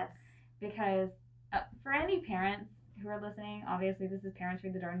 Yes. Because for any parents who are listening, obviously this is Parents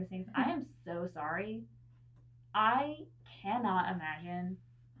Read the Darndest Things. I am so sorry. I cannot imagine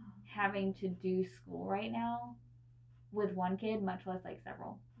having to do school right now with one kid, much less like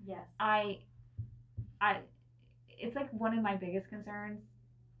several. Yes. It's like one of my biggest concerns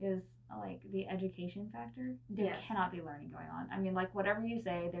is like the education factor. There cannot be learning going on. I mean, like, whatever you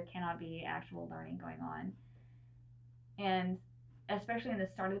say, there cannot be actual learning going on. And especially in the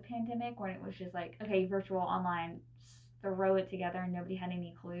start of the pandemic, when it was just like, okay, virtual, online, throw it together, and nobody had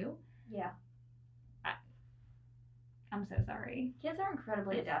any clue. Yeah. I'm so sorry. Kids are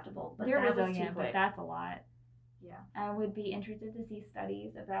incredibly adaptable, but they're that resilient, was too quick. but that's a lot. Yeah. I would be interested to see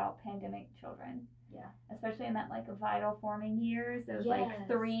studies about pandemic children. Yeah. Especially in that like vital forming years, those like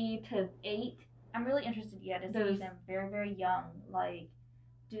 3 to 8. I'm really interested to see them very, very young. Like,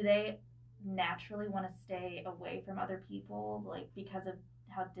 do they naturally want to stay away from other people, like because of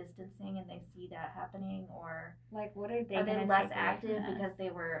how distancing, and they see that happening, or like what are they less active because they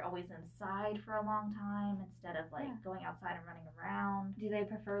were always inside for a long time instead of like going outside and running around? Do they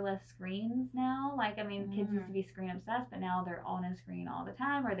prefer less screens now? Like, I mean, kids used to be screen obsessed, but now they're on a screen all the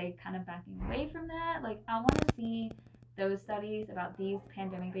time. Are they kind of backing away from that? Like, I want to see those studies about these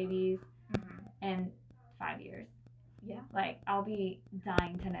pandemic babies in 5 years. Yeah. Like, I'll be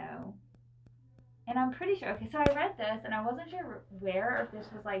dying to know. And I'm pretty sure, okay, so I read this, and I wasn't sure where, or if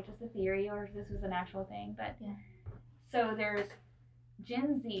this was, like, just a theory, or if this was an actual thing, but, so there's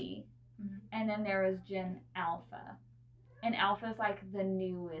Gen Z, and then there is Gen Alpha, and Alpha is, like, the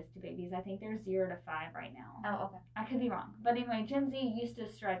newest babies. I think they're 0 to 5 right now. Oh, okay. I could be wrong, but anyway, Gen Z used to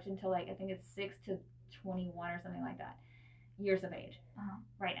stretch until, like, I think it's 6 to 21 or something like that, years of age,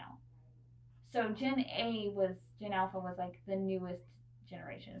 right now. So Gen Alpha was, like, the newest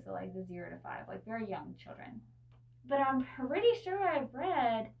generation, so like the 0 to 5, like very young children. But I'm pretty sure I've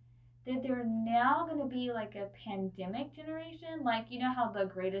read that they're now going to be like a pandemic generation. Like, you know how the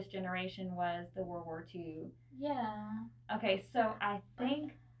greatest generation was the World War II? Yeah. Okay, so I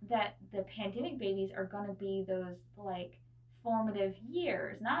think that the pandemic babies are going to be those like formative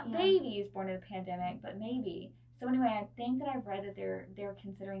years, not babies born in a pandemic, but maybe. So anyway, I think that I've read that they're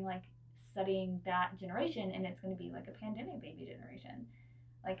considering like studying that generation, and it's going to be like a pandemic baby generation,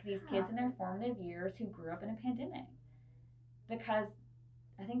 like these kids in their formative years who grew up in a pandemic, because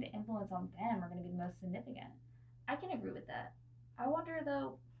I think the influence on them are going to be the most significant. I can agree with that. I wonder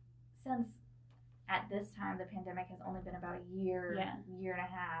though, since at this time the pandemic has only been about a year, year and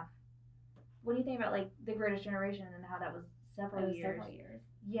a half. What do you think about like the Greatest Generation and how that was several years? Several years.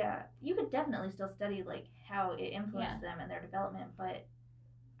 Yeah, you could definitely still study like how it influenced them and their development, but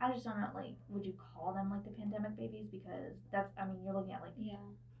I just don't know. Like, would you call them like the pandemic babies? Because that's, I mean, you're looking at like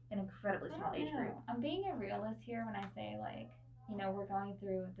an incredibly small age group. I'm being a realist here when I say like, you know, we're going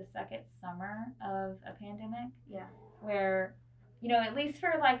through the second summer of a pandemic. Yeah. Where, you know, at least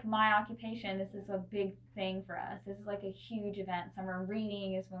for like my occupation, this is a big thing for us. This is like a huge event. Summer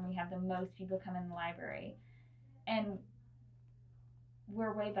reading is when we have the most people come in the library. And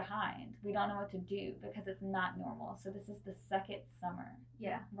we're way behind. We don't know what to do because it's not normal. So this is the second summer.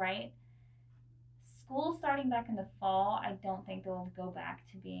 Yeah. Right? School starting back in the fall, I don't think they'll go back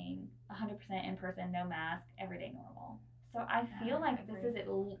to being 100% in person, no mask, everyday normal. So I feel like this is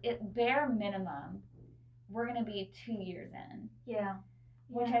at bare minimum, we're going to be 2 years in. Yeah.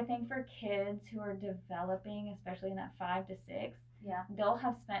 Which I think for kids who are developing, especially in that 5 to 6, they'll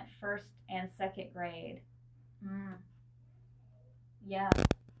have spent first and second grade. Yeah.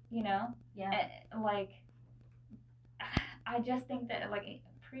 You know? Yeah. Like, I just think that like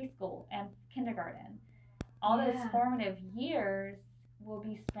preschool and kindergarten, all those formative years will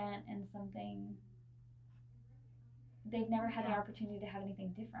be spent in something they've never had the opportunity to have anything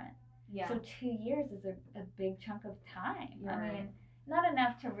different. Yeah. So 2 years is a big chunk of time. I mean, not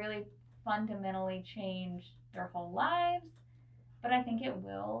enough to really fundamentally change their whole lives, but I think it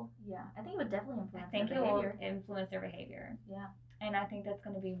will. Yeah, I think it would definitely influence their behavior. I think it will influence their behavior. Yeah. And I think that's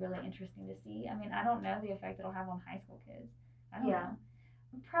going to be really interesting to see. I mean, I don't know the effect it'll have on high school kids. I don't know.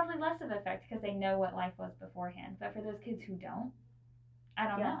 Probably less of an effect because they know what life was beforehand. But for those kids who don't, I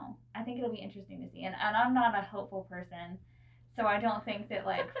don't know. I think it'll be interesting to see. And I'm not a hopeful person, so I don't think that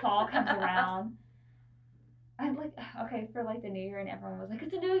like fall comes around. I'm like, okay, for like the new year, and everyone was like,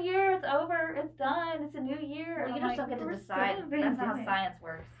 it's a new year, it's over, it's done, it's a new year. Well, you just don't get to decide. That's not how science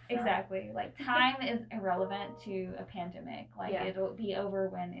works. So. Exactly. Like, time is irrelevant to a pandemic. Like, it'll be over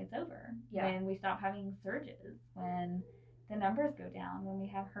when it's over. Yeah. When we stop having surges, when the numbers go down, when we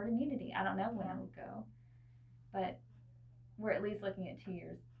have herd immunity. I don't know when it'll go. But we're at least looking at 2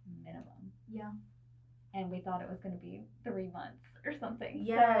 years minimum. Yeah. And we thought it was going to be 3 months or something.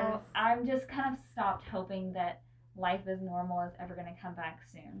 Yes. So I'm just kind of stopped hoping that life as normal is ever going to come back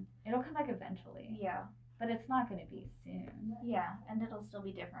soon. It'll come back eventually. Yeah. But it's not going to be soon. Yeah, and it'll still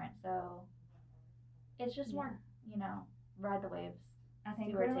be different. So it's just more, you know, ride the waves. I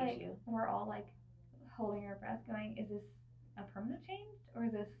think we're all like holding our breath going, is this a permanent change? Or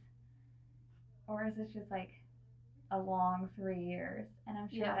is this just like a long 3 years? And I'm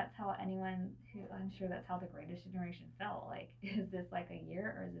sure that's how I'm sure that's how the Greatest Generation felt. Like, is this like a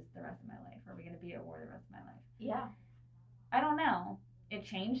year or is this the rest of my life? Are we going to be at war the rest of my life? Yeah. I don't know. It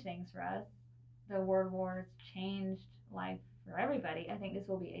changed things for us. The world wars changed life for everybody. I think this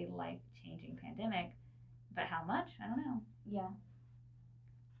will be a life-changing pandemic. But how much? I don't know. Yeah.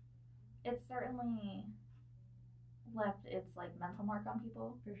 It's certainly left its like mental mark on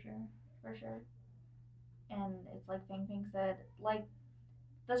people. For sure. For sure. And it's like Fang said, like,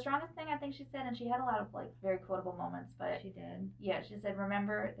 the strongest thing I think she said, and she had a lot of like very quotable moments, but she did. Yeah, she said,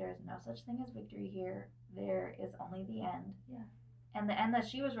 remember, there is no such thing as victory here. There is only the end. Yeah. And the end that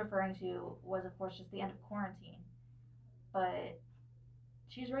she was referring to was, of course, just the end of quarantine. But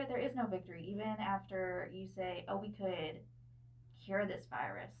she's right, there is no victory. Even after you say, oh, we could cure this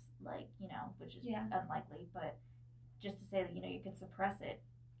virus, like, you know, which is unlikely, but just to say that, you know, you can suppress it,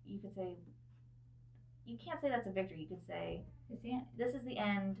 you could say, you can't say that's a victory. You could say, this is the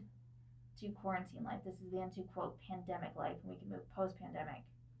end to quarantine life. This is the end to, quote, pandemic life, and we can move post-pandemic.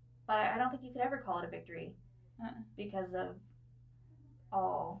 But I don't think you could ever call it a victory because of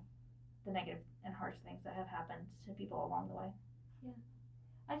all the negative and harsh things that have happened to people along the way. Yeah.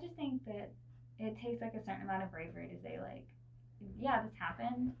 I just think that it takes like a certain amount of bravery to say like, yeah, this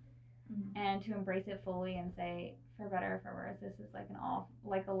happened, and to embrace it fully and say, for better or for worse, this is like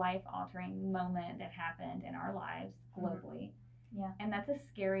a life-altering moment that happened in our lives globally. Yeah. And that's a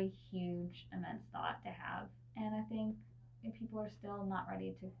scary, huge, immense thought to have. And I think people are still not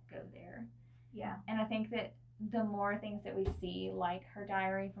ready to go there. Yeah. And I think that the more things that we see, like her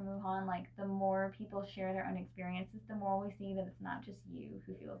diary from Wuhan, like the more people share their own experiences, the more we see that it's not just you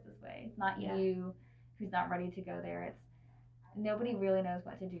who feels this way. It's not you who's not ready to go there. It's nobody really knows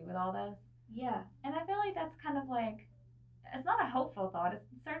what to do with all this. Yeah. And I feel like that's kind of like, it's not a hopeful thought. It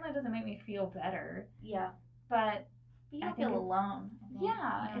certainly doesn't make me feel better. Yeah. But you don't feel alone.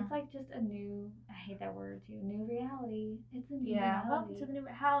 Yeah, it's like just a new, I hate that word too, new reality. It's a new reality. Welcome to the new,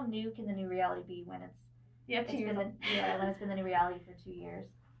 how new can the new reality be when it's, 2 years when it's been the new reality for 2 years.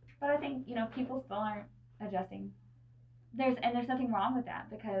 But I think, people still aren't adjusting. There's nothing wrong with that,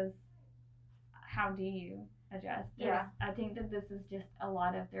 because how do you adjust? I think that this is just a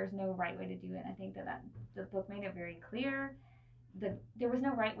lot of, there's no right way to do it. And I think that the book made it very clear that there was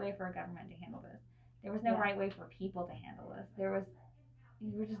no right way for a government to handle this. There was no right way for people to handle this.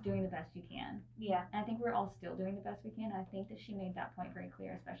 You were just doing the best you can. Yeah. And I think we're all still doing the best we can. I think that she made that point very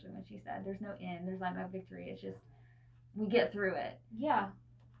clear, especially when she said there's no end, there's not no victory. It's just, we get through it. Yeah.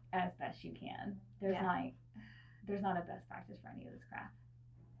 As best you can. There's not a best practice for any of this crap.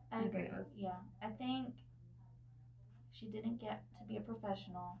 I agree. I think she didn't get to be a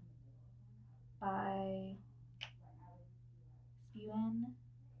professional by spewing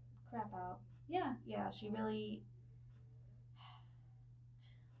crap out. Yeah. Yeah, she's really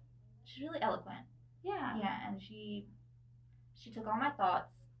eloquent. Yeah. Yeah, and she took all my thoughts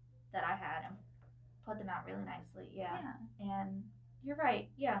that I had and put them out really nicely. Yeah. And you're right.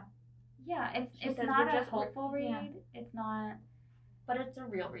 Yeah. Yeah, it's not a hopeful read. Yeah. It's not. But it's a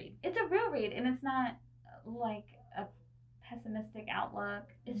real read. It's a real read, and it's not like a pessimistic outlook.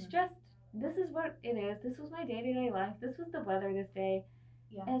 It's just, this is what it is. This was my day-to-day life. This was the weather this day.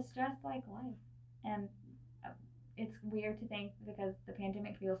 Yeah. It's just like life. And it's weird to think, because the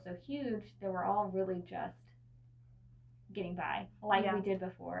pandemic feels so huge, that we're all really just getting by like we did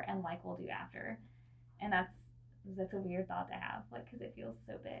before and like we'll do after. And that's a weird thought to have, like, because it feels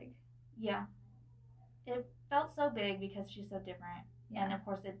so big. Yeah. It felt so big because she's so different. Yeah. And of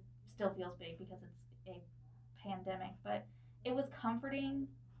course it still feels big because it's a pandemic, but it was comforting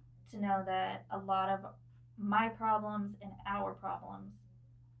to know that a lot of my problems and our problems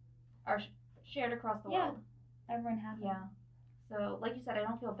are shared across the world. Everyone has them. Yeah. So, like you said, I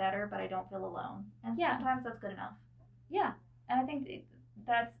don't feel better, but I don't feel alone. And sometimes that's good enough. Yeah. And I think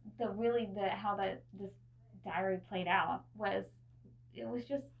that's how this diary played out was, it was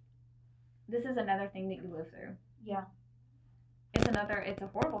just, this is another thing that you live through. Yeah. It's a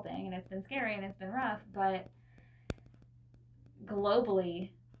horrible thing, and it's been scary, and it's been rough, but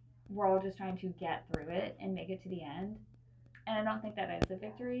globally, we're all just trying to get through it and make it to the end. And I don't think that is a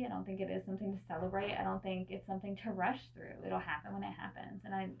victory. I don't think it is something to celebrate. I don't think it's something to rush through. It'll happen when it happens.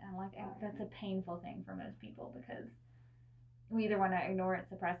 And I'm like, that's a painful thing for most people, because we either want to ignore it,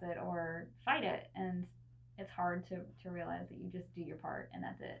 suppress it, or fight it. And it's hard to realize that you just do your part and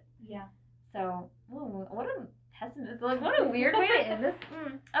that's it. Yeah. So, what a pessimist. Like, what a weird way to end this.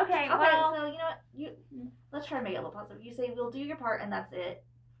 Okay, well. So, you know what? Let's try to make it a little positive. You say, we'll do your part and that's it.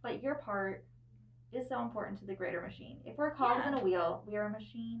 But your part is so important to the greater machine. If we're cogs in a wheel, we are a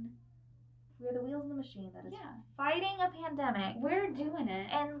machine. We are the wheels in the machine that is fighting a pandemic. We're doing it.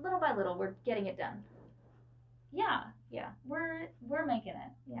 And little by little, we're getting it done. Yeah. Yeah. We're making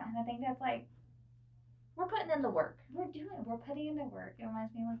it. Yeah. And I think that's like, we're putting in the work. We're putting in the work. It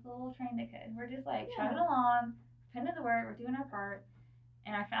reminds me of like the little train that could. We're just like chugging along, putting in the work, we're doing our part.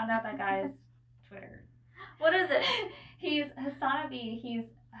 And I found out that guy's Twitter. What is it? He's Hassanabi. He's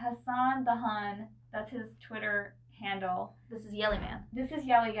Hassan the Hun. That's his Twitter handle. This is Yelly Man. This is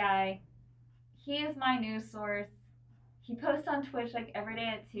Yelly Guy. He is my news source. He posts on Twitch like every day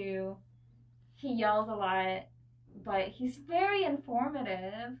at 2. He yells a lot, but he's very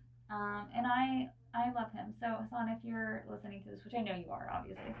informative. And I love him. So, Hassan, if you're listening to this, which I know you are,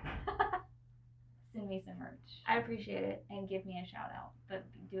 obviously, send me some merch. I appreciate it. And give me a shout out. But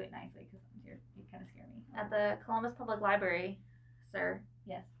do it nicely, because you kind of scare me. At the Columbus Public Library, sir.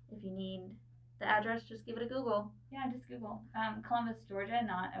 Yes. If you need the address, just give it a Google. Yeah, just Google. Columbus, Georgia,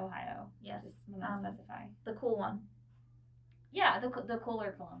 not Ohio. Yes. Just specify. The cool one. Yeah, the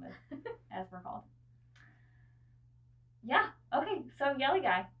cooler Columbus, as we're called. Yeah. Okay. So Yelly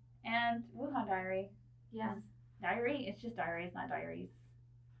Guy and Wuhan Diary. Yes. Diary. It's just diary. It's not diaries.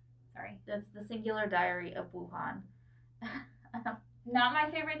 Sorry. That's the singular diary of Wuhan. Not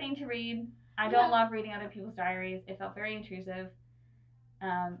my favorite thing to read. I don't love reading other people's diaries. It felt very intrusive.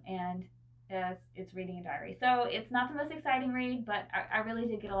 And it's reading a diary. So it's not the most exciting read, but I really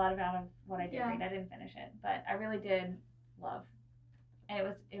did get a lot out of what I did read. I didn't finish it, but I really did love. And it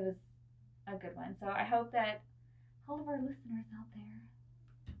was a good one. So I hope that all of our listeners out there.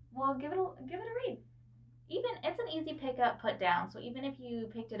 Well, give it a read. Even it's an easy pick up, put down. So even if you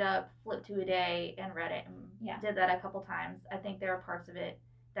picked it up, flipped to a day, and read it, and did that a couple times, I think there are parts of it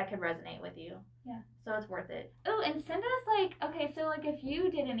that could resonate with you. Yeah. So it's worth it. Oh, and send us if you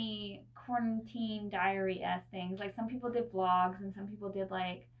did any quarantine diary-esque things, like some people did vlogs and some people did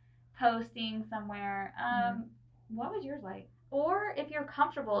like posting somewhere. What was yours like? Or if you're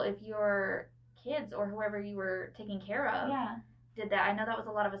comfortable, if your kids or whoever you were taking care of did that. I know that was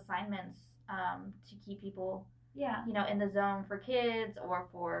a lot of assignments to keep people in the zone for kids or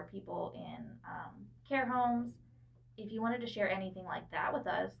for people in care homes. If you wanted to share anything like that with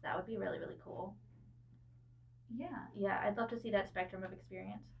us, that would be really, really cool. Yeah, I'd love to see that spectrum of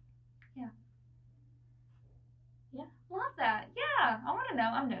experience. Yeah. Love that. Yeah, I want to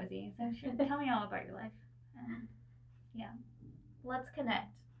know. I'm nosy, so tell me all about your life. Let's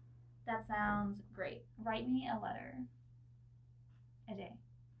connect. That sounds great. Write me a letter a day.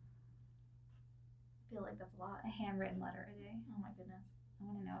 I feel like that's a lot. A handwritten letter a day. Oh my goodness. I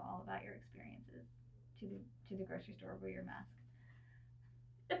want to know all about your experiences to the grocery store with your mask.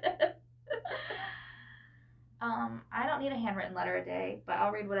 I don't need a handwritten letter a day, but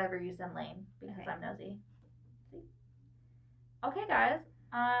I'll read whatever you send Lane because I'm nosy. See? Okay, guys.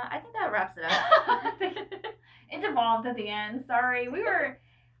 I think that wraps it up. It devolved at the end. Sorry, we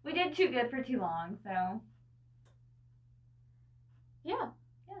did too good for too long. So yeah,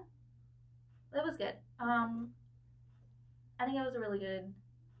 that was good. I think it was a really good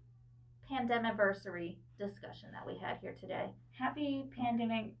pandemic-versary discussion that we had here today. Happy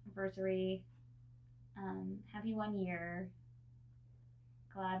pandemic-versary. Happy 1 year.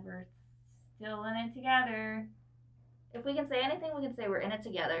 Glad we're still in it together. If we can say anything, we can say we're in it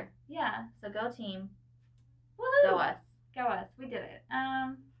together. Yeah. So go team. Woohoo! Go us. Go us. We did it.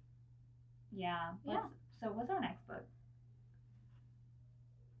 Yeah. So what's our next book?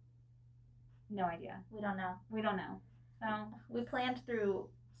 No idea. We don't know. So we planned through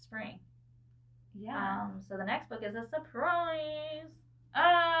spring. Yeah. So the next book is a surprise.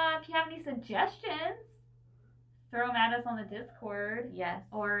 If you have any suggestions, throw them at us on the Discord. Yes.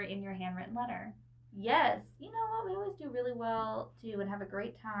 Or in your handwritten letter. Yes. You know what? We always do really well too and have a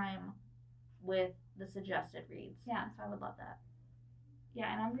great time with the suggested reads. Yeah. So I would love that.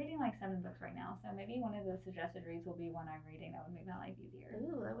 Yeah, and I'm reading like 7 books right now, so maybe one of the suggested reads will be one I'm reading that would make my life easier.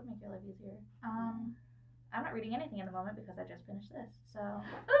 Ooh, that would make your life easier. I'm not reading anything at the moment because I just finished this. So.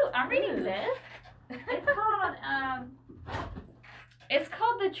 Ooh, I'm reading this. It's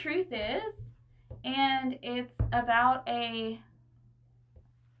called The Truth Is, and it's about a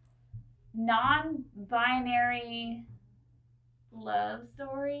non-binary love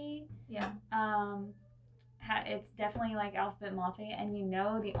story. Yeah. It's definitely like Alphabet Mafia, and the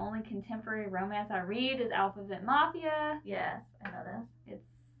only contemporary romance I read is Alphabet Mafia. Yes, I know this.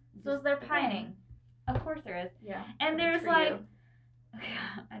 So is there pining? Of course there is. Yeah. And there's like,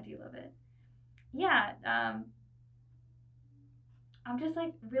 I do love it. Yeah. I'm just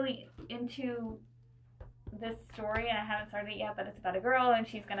like really into this story, and I haven't started it yet, but it's about a girl, and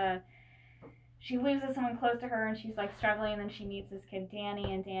she loses someone close to her, and she's like struggling, and then she meets this kid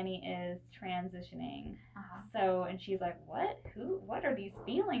Danny, and Danny is transitioning. So, and she's like, what are these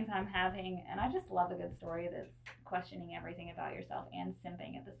feelings I'm having? And I just love a good story that's questioning everything about yourself and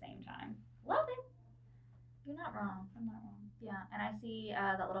simping at the same time. Love it. You're not wrong. I'm not wrong. Yeah, and I see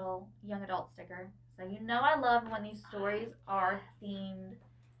that little young adult sticker. So I love when these stories are themed,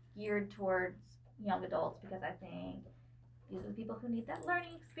 geared towards young adults, because I think these are the people who need that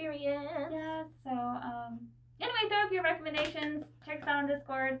learning experience. Yeah, so, anyway, throw up your recommendations. Check us out on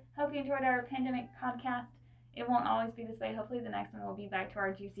Discord. Hope you enjoyed our pandemic podcast. It won't always be this way. Hopefully the next one will be back to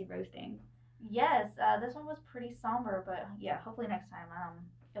our juicy roasting. Yes, this one was pretty somber, but yeah, hopefully next time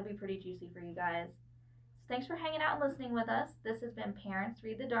it'll be pretty juicy for you guys. So thanks for hanging out and listening with us. This has been Parents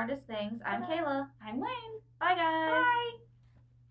Read the Darndest Things. I'm Kayla. I'm Lane. Bye, guys. Bye.